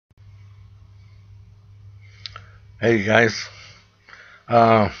Hey guys,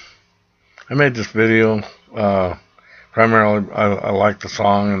 uh, I made this video. Uh, Primarily, I like the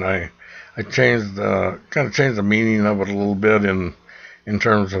song, and I changed kind of changed the meaning of it a little bit in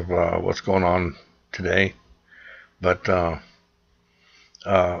terms of what's going on today. But uh,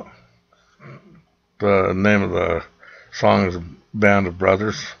 the name of the song is "Band of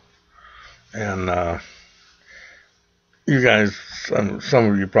Brothers," and you guys,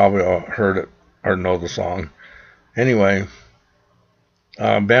 some of you probably all heard it or know the song. Anyway,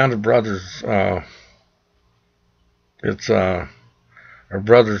 "Band of Brothers." It's or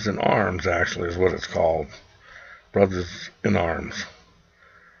Brothers in Arms, actually, is what it's called. Brothers in Arms.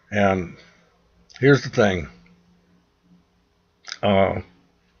 And here's the thing. Uh,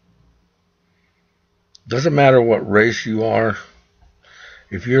 doesn't matter what race you are.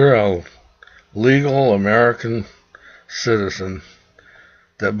 If you're a legal American citizen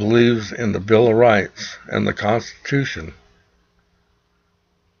that believes in the Bill of Rights and the Constitution,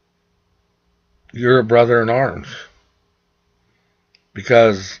 you're a brother in arms.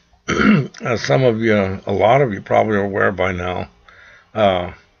 Because, as some of you, a lot of you probably are aware by now,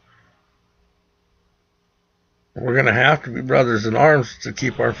 uh, we're going to have to be brothers in arms to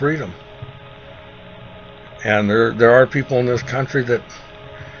keep our freedom. And there are people in this country that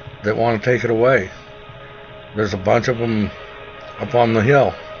want to take it away. There's a bunch of them up on the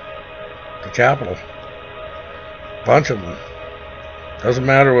hill, the Capitol. Bunch of them. Doesn't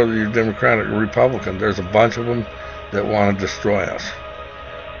matter whether you're Democratic or Republican. There's a bunch of them that want to destroy us.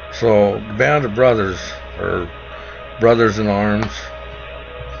 So the Band of Brothers, or Brothers in Arms,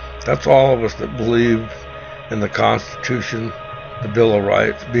 that's all of us that believe in the Constitution, the Bill of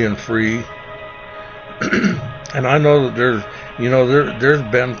Rights, being free. And I know that there's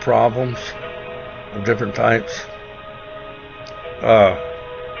been problems of different types,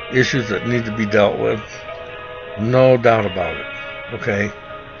 issues that need to be dealt with, no doubt about it. Okay,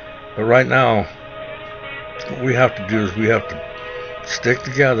 but right now, what we have to do is we have to stick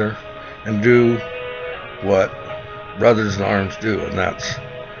together and do what Brothers in Arms do, and that's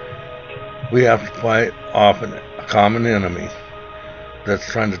we have to fight off a common enemy that's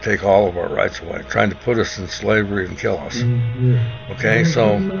trying to take all of our rights away, trying to put us in slavery and kill us. Okay,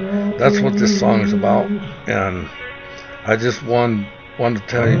 so that's what this song is about, and I just wanted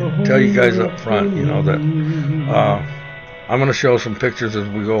to tell you guys up front, that I'm going to show some pictures as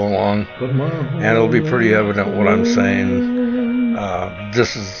we go along, and it'll be pretty evident what I'm saying.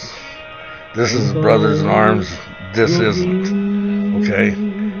 This is Brothers in Arms. This isn't. Okay,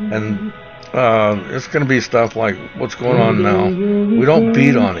 and it's going to be stuff like what's going on now. We don't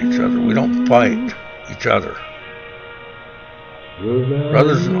beat on each other. We don't fight each other.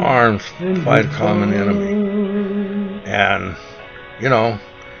 Brothers in Arms fight a common enemy. And,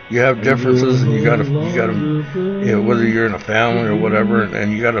 you have differences, and you gotta, whether you're in a family or whatever,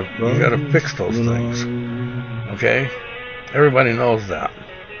 and you gotta fix those things. Okay? Everybody knows that.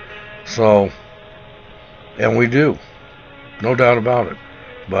 So, and we do. No doubt about it.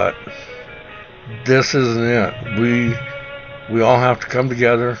 But this isn't it. We all have to come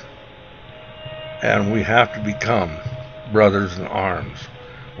together, and we have to become brothers in arms.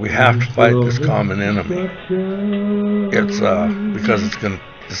 We have to fight this common enemy. It's because it's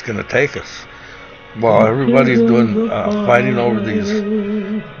gonna take us. While everybody's doing fighting over these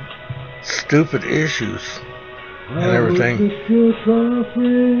stupid issues and everything,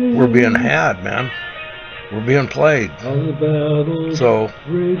 we're being had, man. We're being played. So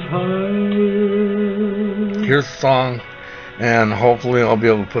here's the song, and hopefully I'll be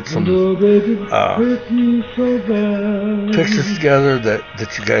able to put some pictures together that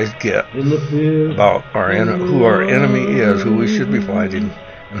you guys get about who our enemy is, who we should be fighting,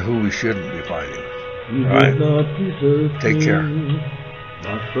 and who we shouldn't be fighting. Alright? Take care.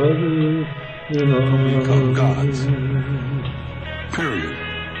 We become gods. Period.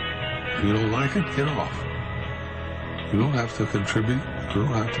 If you don't like it, get off. You don't have to contribute. You don't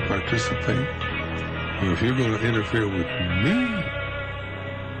have to participate. And if you're going to interfere with me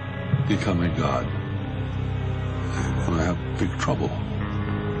becoming God, you're going to have big trouble.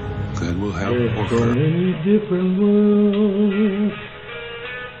 Then we'll have warfare. So many different worlds,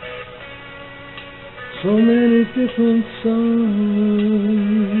 so many different songs,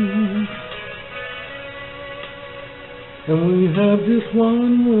 and we have just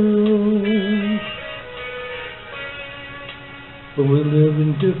one world, but we live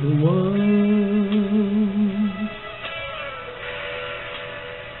in different ones.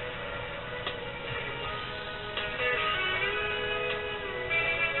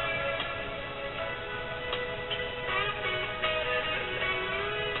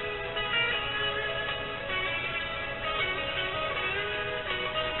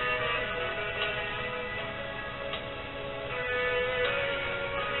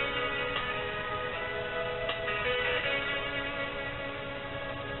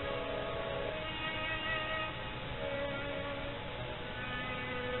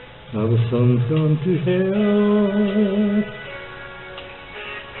 Now the sun's gone to hell,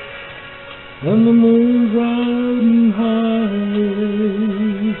 and the moon's riding high.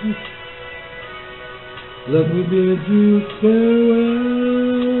 Let me bid you farewell.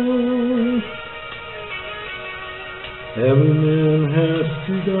 Every man has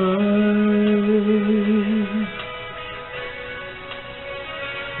to die,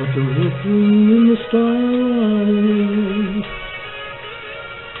 but the rippling in the starlight,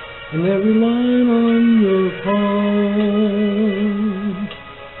 and every line on your palm,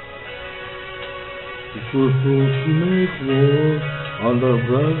 is we're supposed to make war on our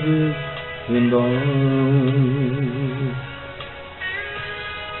brothers in arms.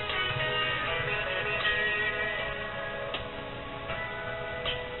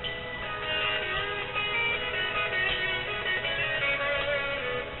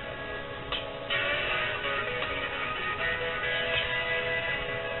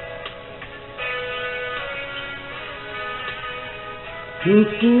 We're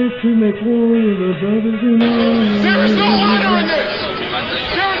supposed to make war with our brothers in arms. There is no honor in this!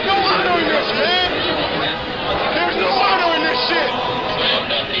 There is no honor in this, man! There's no honor in this shit!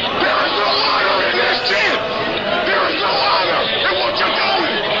 There is no honor in this shit! There is no honor in what you're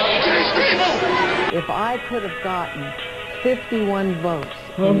doing to these people! If I could have gotten 51 votes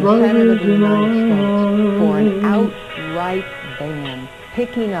Our in the Senate of the brothers in United States for an arms. outright ban,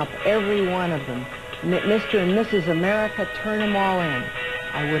 picking up every one of them, Mr. and Mrs. America, turn them all in,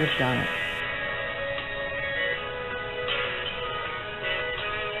 I would have done it.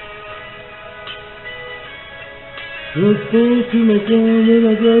 We're supposed to make war with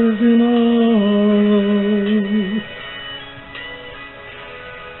our brothers in arms.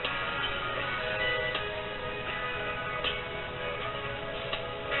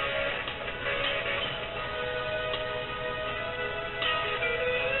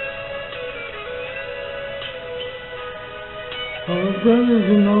 Our brothers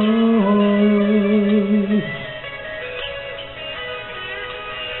in arms.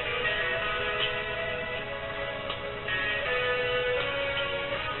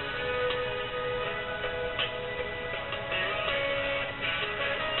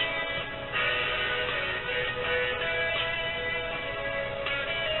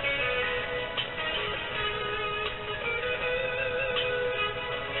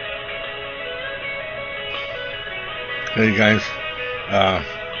 Hey guys,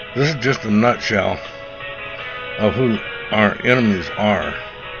 this is just a nutshell of who our enemies are.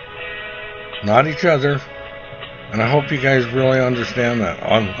 Not each other, and I hope you guys really understand that.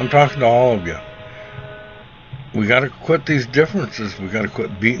 I'm talking to all of you. We got to quit these differences. We got to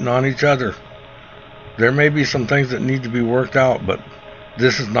quit beating on each other. There may be some things that need to be worked out, but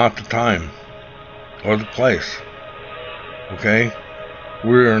this is not the time or the place. Okay?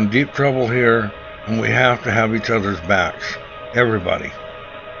 We're in deep trouble here, and we have to have each other's backs. Everybody.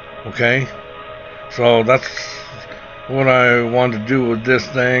 Okay? So that's what I wanted to do with this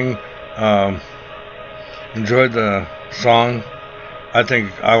thing. Enjoyed the song. I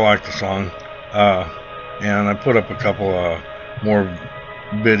think I like the song. And I put up a couple more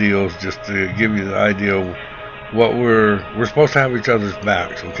videos just to give you the idea of what we're supposed to have each other's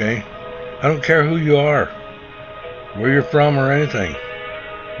backs, okay? I don't care who you are, where you're from or anything.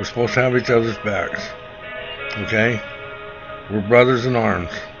 We're supposed to have each other's backs, okay? We're brothers in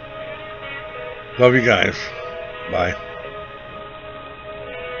arms. Love you guys. Bye.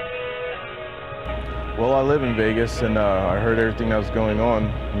 Well, I live in Vegas, and I heard everything that was going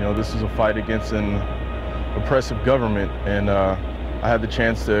on. You know, this is a fight against an oppressive government, and I had the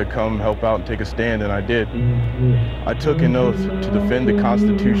chance to come help out and take a stand, and I did. I took an oath to defend the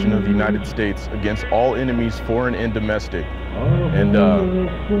Constitution of the United States against all enemies, foreign and domestic. And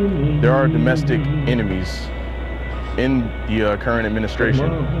there are domestic enemies in the current administration.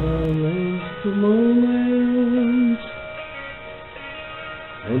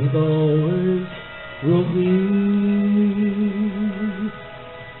 And it always will be.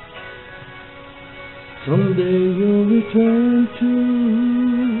 Someday you'll return to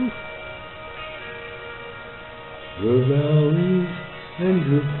your valleys and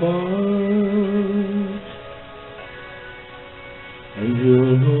your farms, and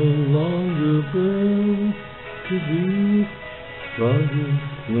you'll no longer burn to be brothers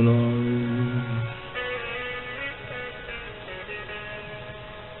in arms.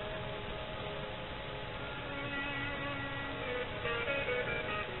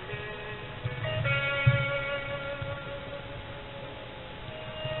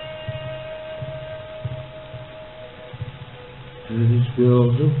 It is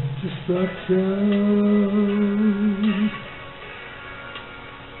filled with destruction,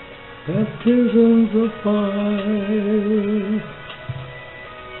 baptisms of fire.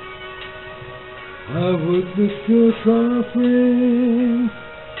 I've witnessed your suffering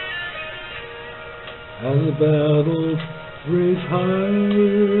as the battles rage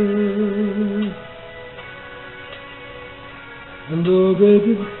higher. And though they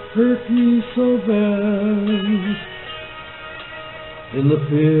did hurt me so bad, in the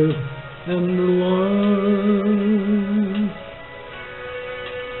fear and alarm,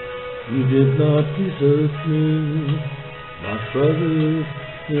 you did not desert me, my brothers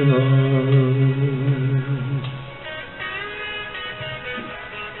in arms.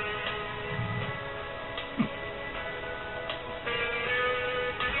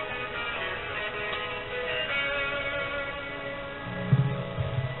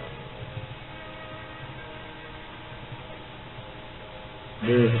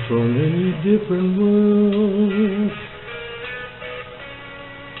 There's so many different worlds,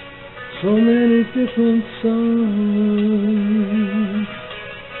 so many different suns,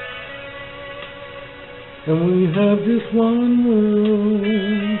 and we have just one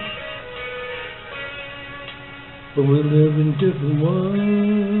world, but we live in different ones.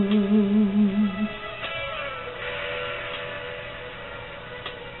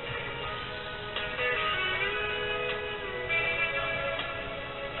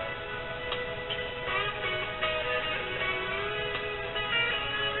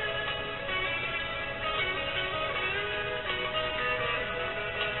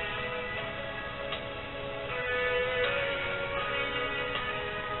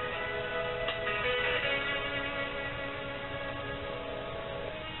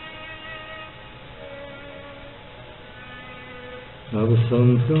 Now the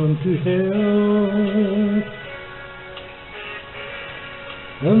sun's gone to hell,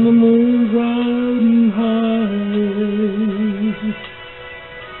 and the moon's riding high.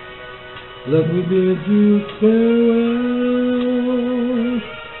 Let me bid you farewell.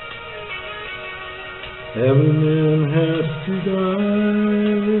 Every man has to die,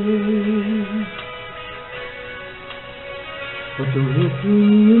 but the victory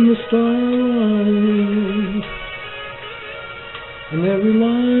in the starlight, and every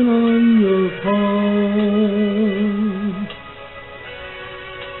line on your palm,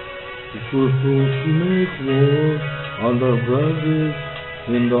 is for fools to make war on their brothers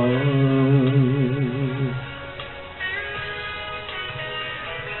in arms.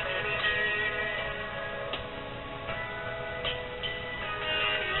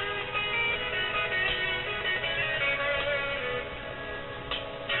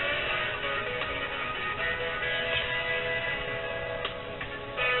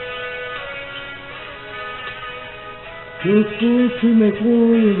 You're fools to make war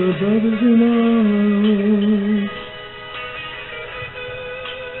with their brothers in arms.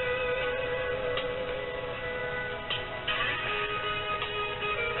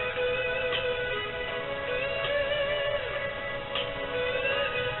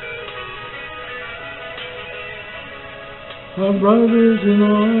 Our brothers in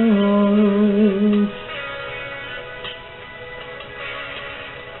arms.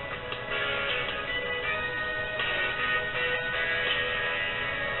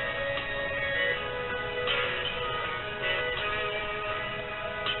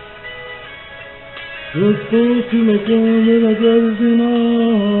 You're fools to make war with our brothers in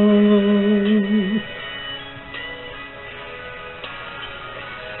arms.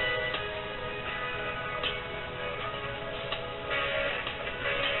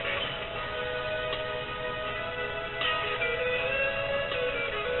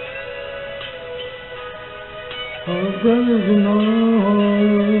 Our brothers in arms.